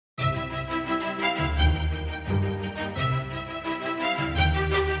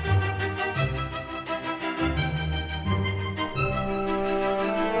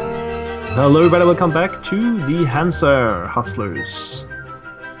Hello everybody, welcome back to the Hansa Hustlers.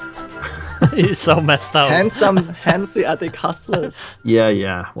 He's so messed up. Handsome Hanseatic hustlers.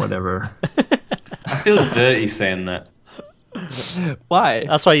 Yeah, whatever. I feel dirty saying that. Why?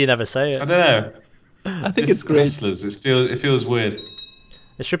 That's why you never say I it. don't know. I think Just it's great. Hustlers. It feels weird.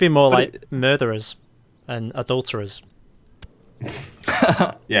 It should be more But like murderers and adulterers.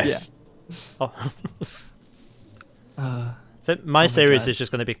 Yes. Oh. Uh, My series God. is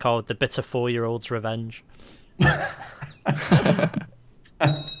just going to be called The Bitter 4-Year-Old's Revenge. Imagine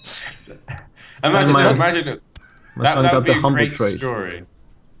my that son would got be the a humble great trait. story.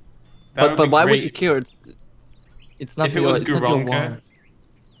 but why would you kill it? It's not If it your, was it's not your Gironca,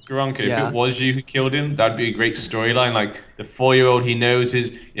 war. if Yeah. it was you who killed him, that'd be a great storyline. Like the 4-year-old, he knows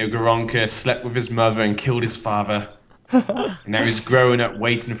his, Gironca slept with his mother and killed his father, and now he's growing up,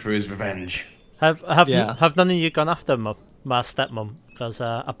 waiting for his revenge. Have Yeah. have none of you gone after my stepmom because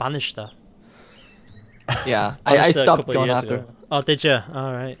I banished her? Yeah, I Banished her a stopped couple of going years after. ago. Oh, did you?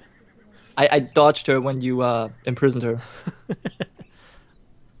 All right. I dodged her when you imprisoned her.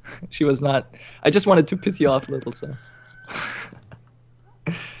 She was not. I just wanted to piss you off a little, so.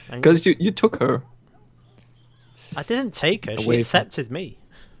 Because you took her. I didn't take her. She Away from- accepted me.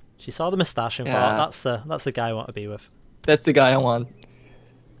 She saw the moustache and Yeah. thought, that's the guy I want to be with. That's the guy I want.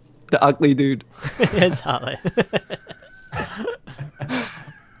 The ugly dude. Exactly.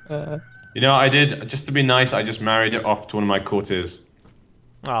 You know, I did just to be nice. I just married it off to one of my courtiers.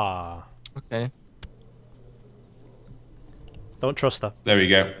 Ah, Okay. don't trust her. There we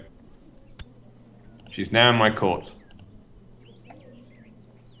go. She's now in my court.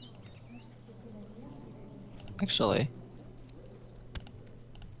 Actually.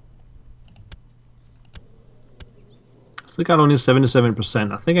 Still got only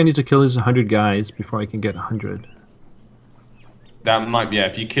 77%. I think I need to kill his 100 guys before I can get 100. That might be, yeah.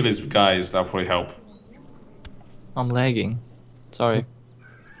 If you kill his guys, that'll probably help. I'm lagging. Sorry.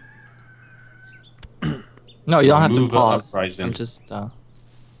 No, you don't have to Move pause. uprising. I'm just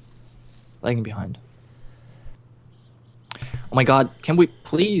lagging behind. Oh my god, can we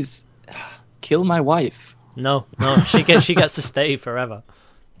please kill my wife? No, she gets to stay forever.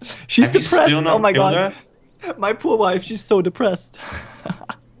 She's Have you depressed. still not Oh my killed god. her? My poor wife, she's so depressed.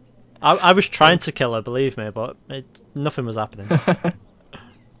 I was trying to kill her, believe me, but nothing was happening.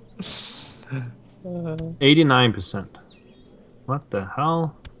 89%. What the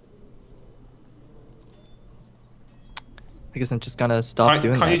hell? I guess I'm just gonna stop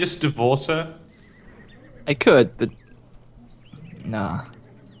doing Can't that. you just divorce her? I could, but nah.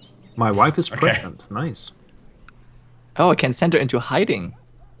 My wife is Okay. pregnant. Nice. Oh, I can send her into hiding.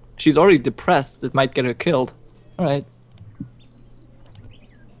 She's already depressed. It might get her killed. All right.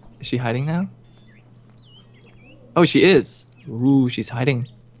 Is she hiding now? Oh, she is. Ooh, she's hiding.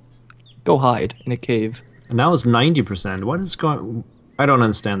 Go hide in a cave. And now it's 90%. What is going... I don't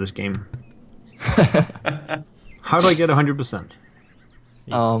understand this game. How do I get 100%?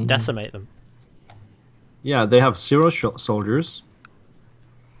 You decimate them. Yeah, they have 0 soldiers.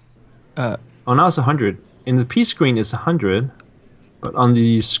 Oh, now it's 100. In the P screen it's 100, but on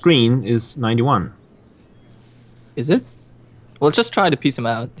the screen is 91. Is it? Well, just try to piece him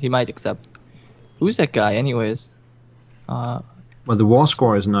out. He might accept. Who's that guy, anyways? Well, the war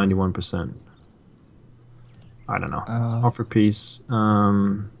score is 91%. I don't know. Offer peace.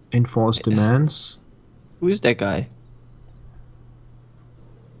 Enforce demands. Who's that guy?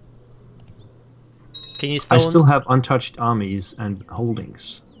 Can you I still have untouched armies and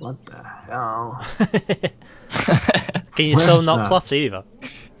holdings. What the hell? Can you Where still is not that? plot either?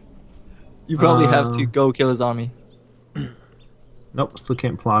 You probably have to go kill his army. Nope, still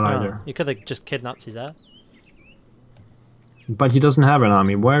can't plot either. You could have just kidnapped his heir. But he doesn't have an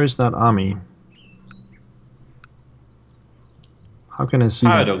army. Where is that army? How can I see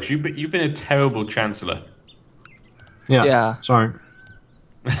that? Paradogs, you've been a terrible chancellor. Yeah. Yeah. Sorry.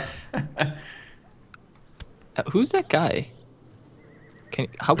 Who's that guy?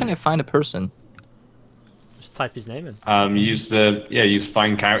 How can I find a person? Just type his name in. Use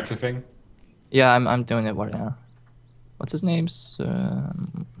find character thing. Yeah, I'm doing it right now. What's his name?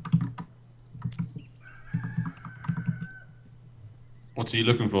 What are you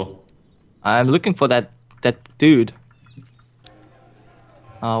looking for? I'm looking for that dude.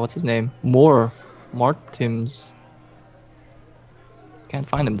 What's his name? Martims. Can't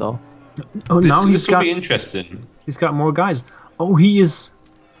find him though. Oh, now This will got be interesting. he's got more guys. Oh, he is.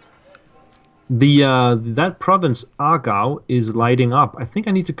 The that province Aargau is lighting up. I think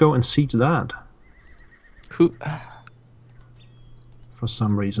I need to go and siege that Who? for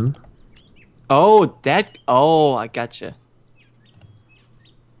some reason. Oh, that. Oh, I gotcha.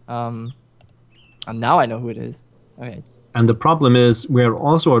 And now I know who it is. Okay. And the problem is we're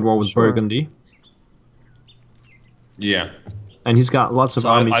also at war with Sure. Burgundy, Yeah. and he's got lots of So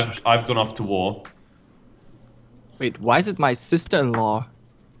armies. I've gone off to war. Wait, why is it my sister-in-law?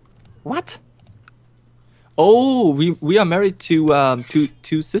 What? Oh, we are married to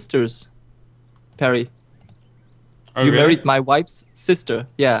two sisters. Perry, Oh, you really? married my wife's sister.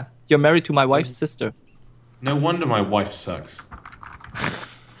 Yeah, you're married to my wife's sister. No wonder my wife sucks.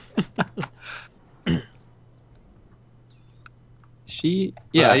 Yeah.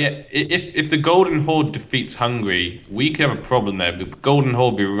 Yeah. If the Golden Horde defeats Hungary, we could have a problem there. But the Golden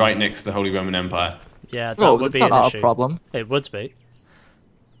Horde would be right next to the Holy Roman Empire. Yeah, that No, would that's be not an our issue. problem. It would be.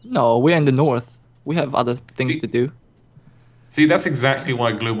 No, we're in the north. We have other things See- to do. See, that's exactly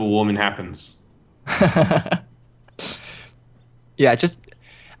why global warming happens. Yeah, just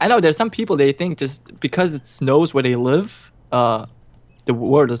I know there's some people they think just because it snows where they live, the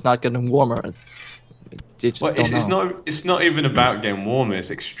world is not getting warmer. They just Well, don't know. it's not even about getting warmer.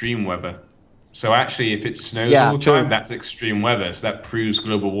 It's extreme weather. So actually, if it snows Yeah, all the true. time, that's extreme weather. So that proves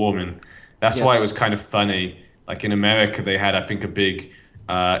global warming. That's why it Yes. was kind of funny. Like in America, they had I think a big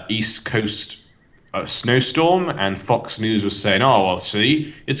East Coast snowstorm, and Fox News was saying, "Oh well,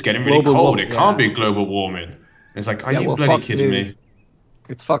 see, it's getting really Global cold. warming, It can't yeah. be global warming." And it's like, are Yeah, you well, bloody Fox kidding News. me?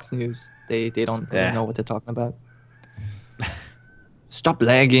 It's Fox News. They don't really Yeah. know what they're talking about. Stop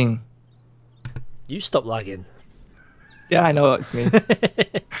lagging. You stop lagging. Yeah, I know it's me.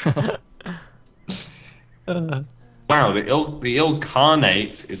 Wow, the ill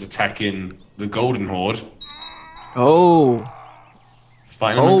Khanate is attacking the Golden Horde, Oh,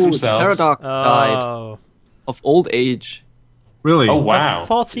 fighting amongst the themselves. Paradox died Oh. of old age. Really? Oh wow!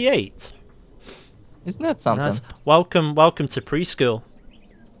 48. Isn't that something? Nice. Welcome to preschool.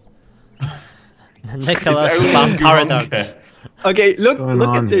 Nicholas It's only Van Gironca. Paradogs. Okay, look going look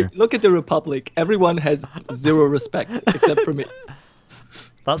on at the here? look at the Republic. Everyone has zero respect except for me.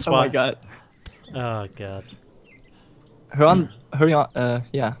 That's Oh why. my god. Oh god. Hurry on.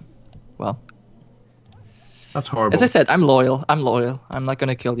 Yeah. Well, That's horrible. as I said, I'm loyal. I'm not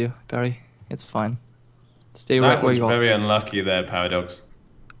gonna kill you, Barry. It's fine. Stay right That where was you are. very unlucky there, Paradox.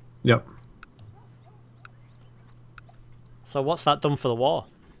 Yep. So what's that done for the war?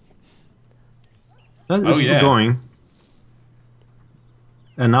 That Oh, is still yeah. going.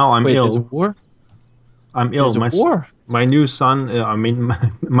 And now I'm Wait, there's a ill. war. I'm ill. There's a war. My new son, I mean,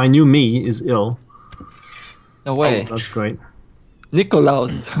 my new me is ill. No way, That's great.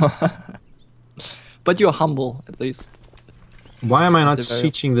 Nikolaus. But you're humble, at least. Why am I not The very-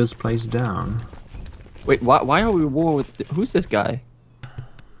 sieging this place down? Wait, why are we at war with? Who's this guy?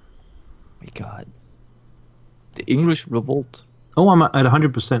 My God. The English revolt. Oh, I'm at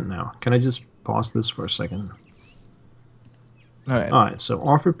 100% now. Can I just pause this for a second? All right. Alright, so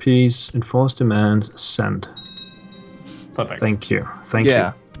offer peace, enforce demands, send. Perfect. Thank you. Thank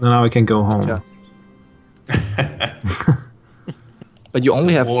Yeah. you. Now I can go home. job. But you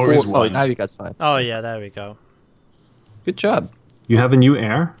only have war 4. is Oh, won. now you got 5. Oh yeah, there we go. Good job. You have a new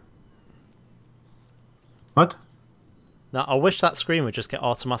heir? What? Now I wish that screen would just get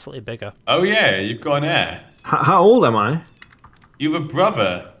automatically bigger. Oh yeah, you've got an heir. How old am I? You have a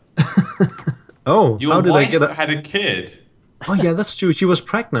brother. Oh, Your how did I wife get a... had a kid. Oh yeah, that's true. She was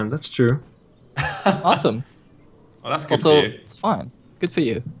pregnant. That's true. Awesome. Well, that's good Also, for you. it's fine. Good for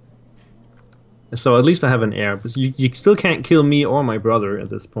you. So at least I have an heir. But you still can't kill me or my brother at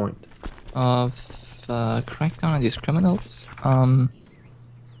this point. Crack down on these criminals.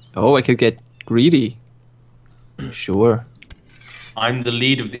 Oh, I could get greedy. Sure. I'm the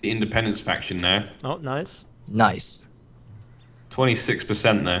lead of the Independence faction now. Oh, nice. Nice.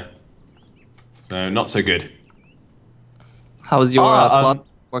 26% there. So not so good. How's your Ah, plot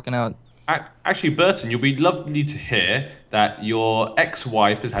working out? Actually, Burton, you'll be lovely to hear that your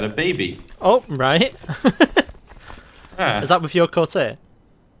ex-wife has had a baby. Oh, right. Yeah. Is that with your cote?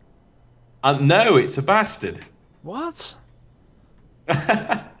 No, it's a bastard. What?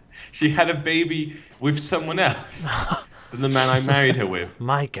 She had a baby with someone else than the man I married her with.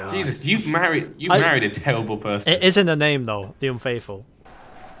 My god. Jesus, you married a terrible person. It is in the name though, the unfaithful.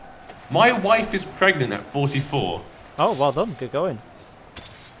 My wife is pregnant at 44, Oh, well done. Good going.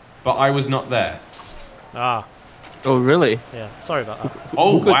 but I was not there. Ah, Oh, really? yeah. Sorry about that.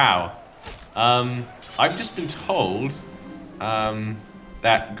 Oh could- wow. I've just been told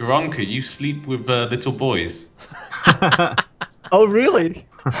that Gironca, you sleep with little boys. Oh, really?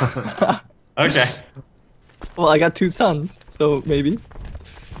 Okay. Well, I got 2 sons, so maybe.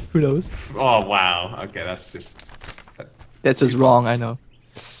 Who knows? Oh wow. Okay, that's just That's just wrong, I know.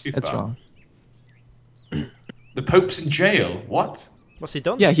 too That's far. wrong. The Pope's in jail. What? What's he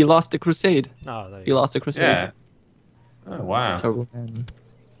done? Yeah, he lost the crusade. Oh, there you He go. lost the crusade. Yeah. Oh wow. Terrible man.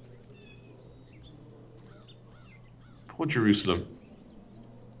 Poor Jerusalem.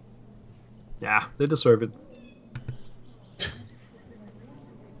 Yeah, they deserve it.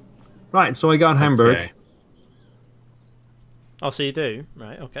 Right, so I got Hamburg. Okay. Oh, so you do?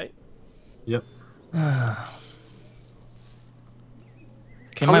 Right, okay. Yep.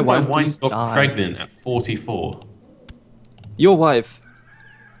 Can my wife please got die? pregnant at 44. Your wife.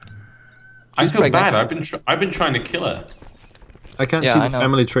 I She's feel pregnant. bad. I've been trying to kill her. I can't Yeah, see I the know.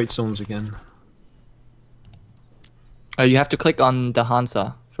 family trait zones again. You have to click on the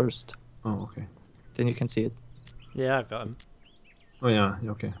Hansa first. Oh, okay. Then you can see it. Yeah, I've got him. Oh, yeah,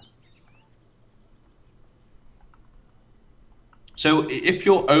 okay. So if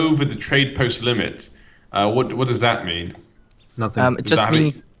you're over the trade post limit, what does that mean? Nothing. It Does just that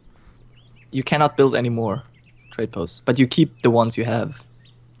means you cannot build any more trade posts, but you keep the ones you have.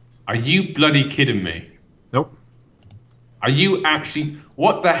 Are you bloody kidding me? Nope. Are you actually?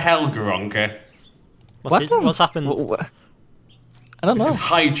 What the hell, Gironca? What's happened? I don't This know. is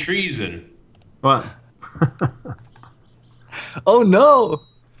high treason. What? Oh no!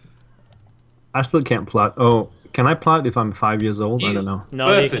 I still can't plot. Oh, can I plot if I'm 5 years old? I don't know.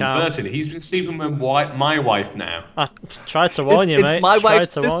 No, you can't. Burton, he's been sleeping with my wife now. I tried to warn you, mate. It's my Tried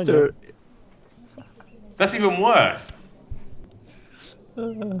wife's to warn you. sister. That's even worse.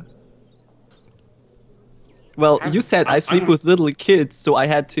 Well, you said I sleep with little kids, so I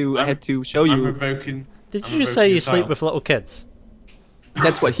had to show I'm you. revoking. Did I'm you just revoking say you your sleep title. with little kids?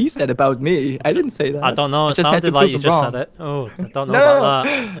 That's what he said about me. I didn't say that. I don't know. I It just had to sounded like prove you him just wrong. said it. Oh, I don't know No, about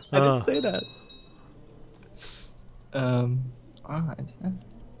that. I Oh. didn't say that. Alright.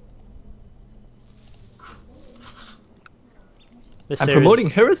 This I'm series- promoting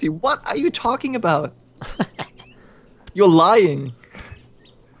heresy. What are you talking about? You're lying.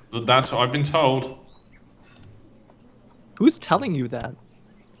 But that's what I've been told. Who's telling you that?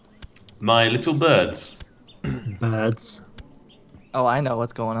 My little birds. Bads. Oh, I know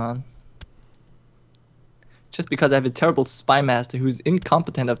what's going on. Just because I have a terrible spy master who's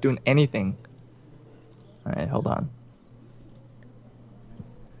incompetent of doing anything. Alright, hold on.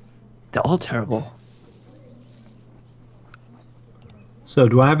 They're all terrible. So,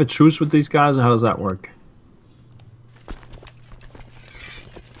 do I have a truce with these guys, or how does that work?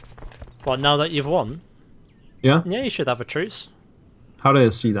 Well, now that you've won, Yeah? yeah, you should have a truce. How do I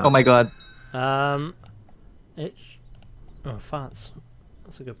see that? Oh my god. It. Oh, fats.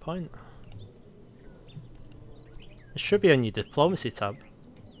 That's a good point. It should be on your diplomacy tab.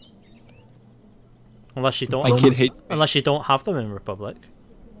 Unless you don't. My kid hates me. Unless you don't have them in Republic.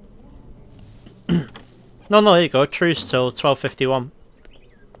 No, there you go. Truce till 12:51.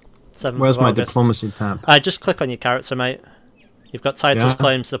 7th Where's of my August. diplomacy tab? Just click on your character, mate. You've got titles, Yeah.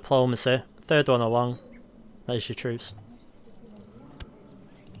 claims, diplomacy. Third one along. There's your truce.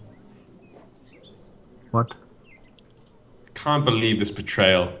 What? Can't believe this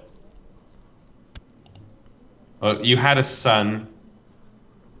betrayal. Well, you had a son,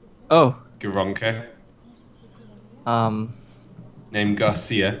 Oh. Gironca, Um. named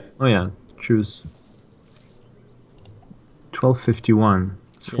Garcia. Oh yeah, choose. 1251.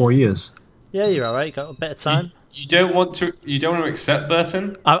 It's 4 years. Yeah, you're alright. You got a bit of time. You don't want to. You don't want to accept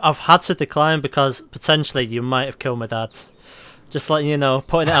Burton. I've had to decline because potentially you might have killed my dad. Just letting you know,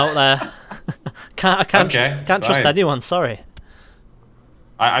 putting it out there. I can't trust fine. anyone. Sorry.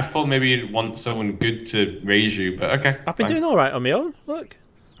 I thought maybe you'd want someone good to raise you, but okay. I've been fine. doing all right on my own. Look,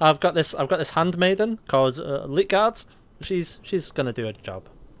 I've got this handmaiden called Litgard. She's gonna do a job.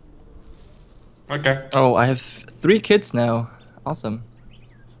 Okay. Oh, I have 3 kids now. Awesome.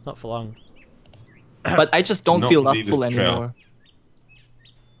 Not for long. But I just don't Not feel believe lustful this betrayal. anymore.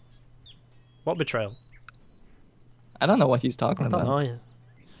 What betrayal? I don't know what he's talking I don't about. know.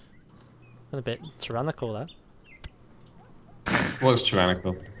 Yeah. A bit tyrannical there. What's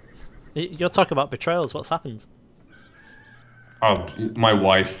tyrannical? You're talking about betrayals. What's happened? Oh, my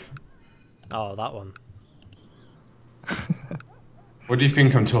wife. Oh, that one. What do you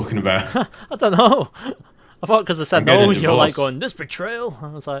think I'm talking about? I don't know. I thought because I said I'm getting no, a you're like divorce. going this betrayal. I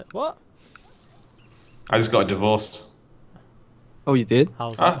was like, what? I just got a divorce. Oh, you did?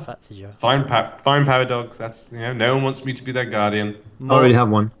 How's Ah. that affected you? Fine, fine, Paradogs. That's no one wants me to be their guardian. I already have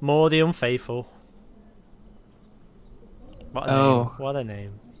one. More the unfaithful. What a Oh. name. What a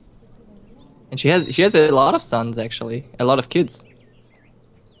name. And she has a lot of sons actually, a lot of kids.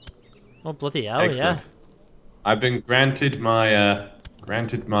 Oh bloody hell, Excellent. I've been granted my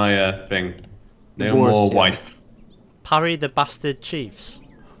thing. No Divorce, more yeah. wife. Parry the bastard chiefs.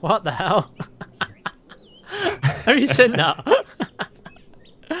 What the hell? Have you seen that?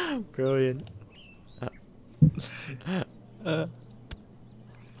 Brilliant.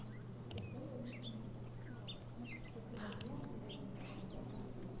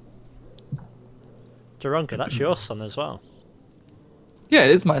 Gironca, that's your son as well. Yeah,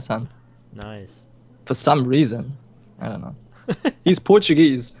 it is my son. Nice. For some reason. I don't know. He's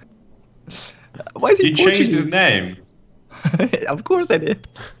Portuguese. Why is he You Portuguese? changed his name. Of course I did.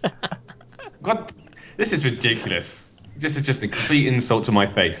 God, this is ridiculous. This is just a complete insult to my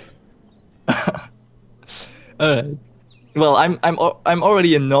face. Alright. Well, I'm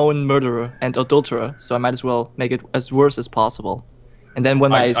already a known murderer and adulterer, so I might as well make it as worse as possible. And then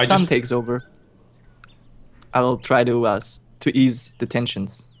when my I son just- takes over, I will try to ease the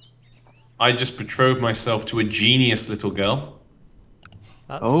tensions. I just betrothed myself to a genius little girl.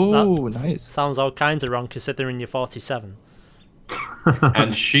 Oh, nice. Sounds all kinds of wrong considering you're 47.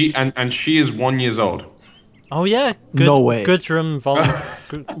 And she is 1 year old. Oh yeah, No way. Gudrun von...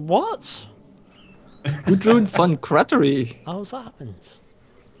 What? Gudrun von Krattery. How's that happened?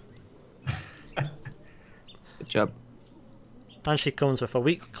 Good job. And she comes with a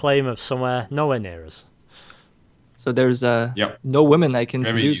weak claim of somewhere nowhere near us. So there's Yep. no women I can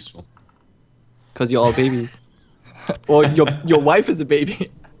Very seduce useful. because you're all babies. Or your wife is a baby.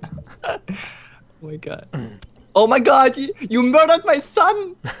 Oh my god. Oh my god, you murdered my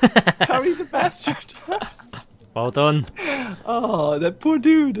son! Harry the bastard. Well done. Oh, that poor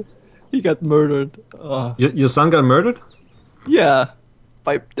dude. He got murdered. Oh. Your son got murdered? Yeah.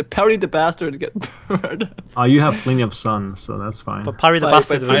 By the Perry the bastard get murdered. Oh, you have plenty of sons, so that's fine. But Parry the Bye,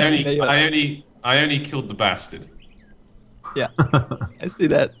 Bastard bye. was... I only killed the bastard. Yeah. I see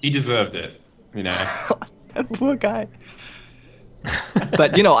that. He deserved it. You know. That poor guy.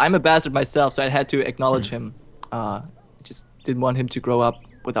 But you know, I'm a bastard myself, so I had to acknowledge him. I just didn't want him to grow up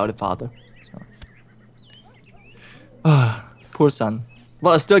without a father. So. Poor son.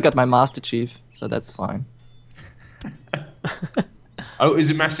 Well, I still got my Master Chief, so that's fine. Oh, is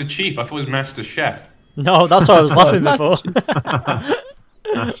it Master Chief? I thought it was Master Chef. No, that's what I was laughing before.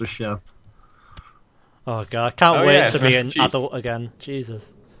 Master Chef. Oh god, I can't Oh, wait yeah, to it's be Master an Chief. adult again.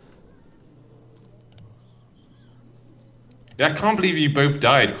 Jesus. Yeah, I can't believe you both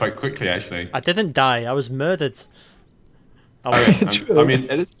died quite quickly, actually. I didn't die, I was murdered. Oh, yeah, True. I mean,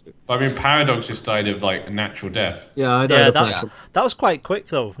 that is true. Paradox just died of like a natural death. Yeah, I died Yeah, of that, natural. that was quite quick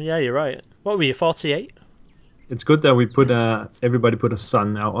though. Yeah, you're right. What were you, 48? It's good that we put everybody put a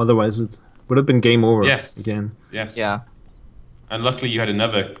son out. Otherwise, it would have been game over Yes. again. Yes. Yeah. And luckily you had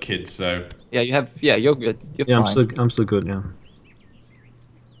another kid, so Yeah, you have. Yeah, you're good. You're Yeah, fine. I'm still good. Yeah.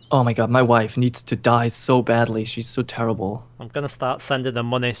 Oh my god, my wife needs to die so badly. She's so terrible. I'm gonna start sending her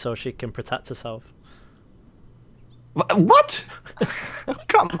money so she can protect herself. What?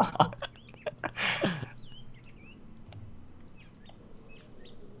 Come on.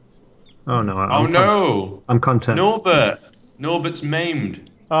 Oh no. Oh no! I'm content. Norbert's maimed.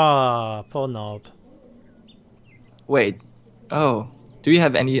 Ah, poor knob. Wait. Oh. Do you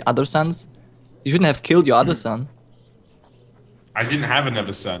have any other sons? You shouldn't have killed your other son. I didn't have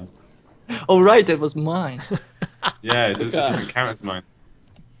another son. Oh right, that was mine. Yeah, it doesn't count as mine.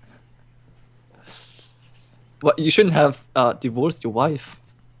 Well, you shouldn't have divorced your wife.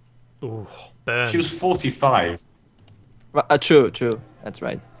 Ooh, burn. She was 45. True, true. That's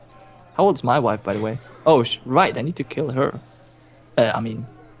right. How old's my wife, by the way? Oh, right. I need to kill her. I mean,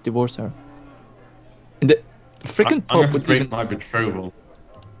 divorce her. And the freaking I'm Pope going to would break even... my betrothal.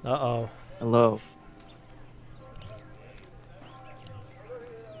 Uh-oh. Hello.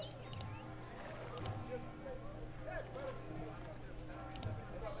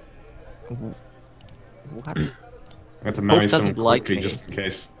 What? I have to marry Pope doesn't someone like quickly me. just in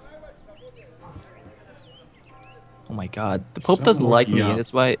case. Oh my god. The Pope So doesn't like me, young. and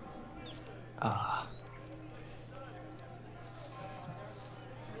that's why... Ah.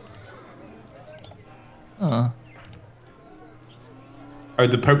 Oh. Oh,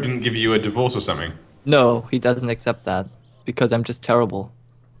 the Pope didn't give you a divorce or something? No, he doesn't accept that. Because I'm just terrible.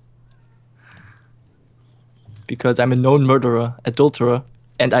 Because I'm a known murderer, adulterer,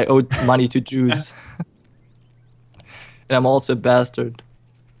 and I owed money to Jews. And I'm also a bastard.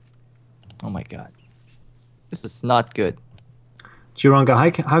 Oh my god. This is not good.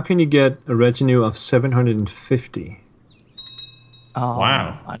 Gironca, how can you get a retinue of 750?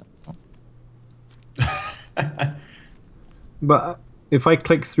 Wow. I don't know. But if I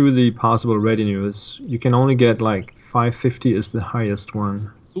click through the possible retinues, you can only get like 550 is the highest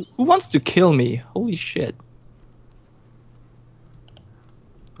one. Who wants to kill me? Holy shit.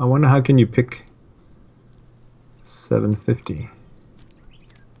 I wonder how can you pick 750?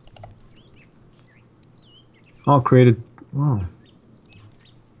 Oh, created. Oh.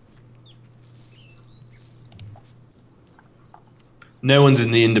 No one's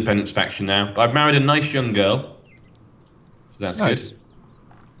in the independence faction now. But I've married a nice young girl. So that's Nice. good.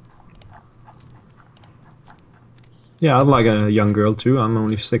 Yeah, I'd like a young girl too. I'm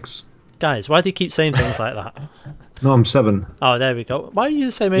only 6. Guys, why do you keep saying things like that? No, I'm 7. Oh, there we go. Why are you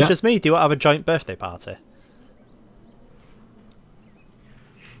the same age Yeah. as me? Do you want to have a joint birthday party?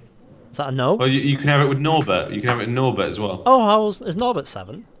 Is that a no? Well, you can have it with Norbert. You can have it with Norbert as well. Oh, is Norbert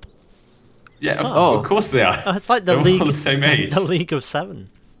 7? Yeah, Oh. of course they are. Oh, it's like the They're league. all the same age. The League of 7.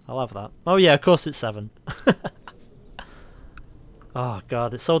 I'll have that. Oh yeah, of course it's 7. Oh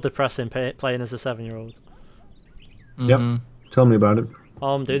god, it's so depressing playing as a 7-year-old. Mhm. Yep. Tell me about it.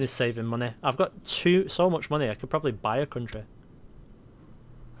 All I'm doing is saving money. I've got so much money. I could probably buy a country.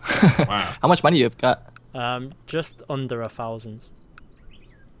 Wow. How much money you've got? Just under 1,000.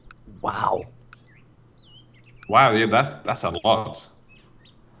 Wow. Wow, yeah, that's a lot.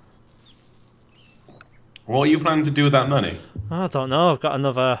 What are you planning to do with that money? I don't know. I've got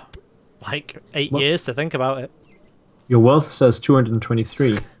another like 8 What? years to think about it. Your wealth says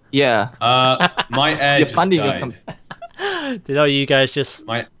 223. Yeah. My heir You're just funding your died. Did all you guys just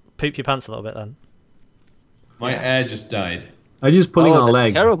My poop your pants a little bit then? heir just died. I'm just pulling on a that's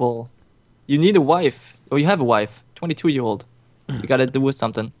leg. terrible. You need a wife. Or you have a wife. 22-year-old. You gotta do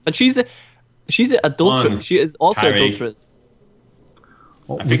something. But she's an adulteress. She is also Harry. adulteress.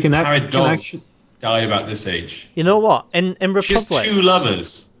 Oh, I think Paradogs actually. died about this age. You know what? In She has Republic, 2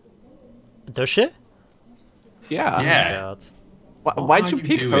 lovers. does she? Yeah. Yeah. God. Why'd What you are you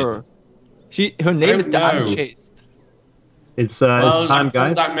pick doing? her? Her name is the don't know. Unchaste. It's Well, it's time, I thought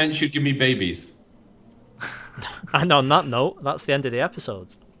guys. that meant she'd give me babies. And on that note, that's the end of the episode.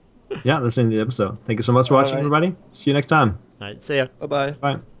 Yeah, that's the end of the episode. Thank you so much for watching, Alright. everybody. See you next time. Right, see ya. Bye bye.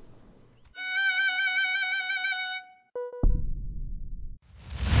 Bye.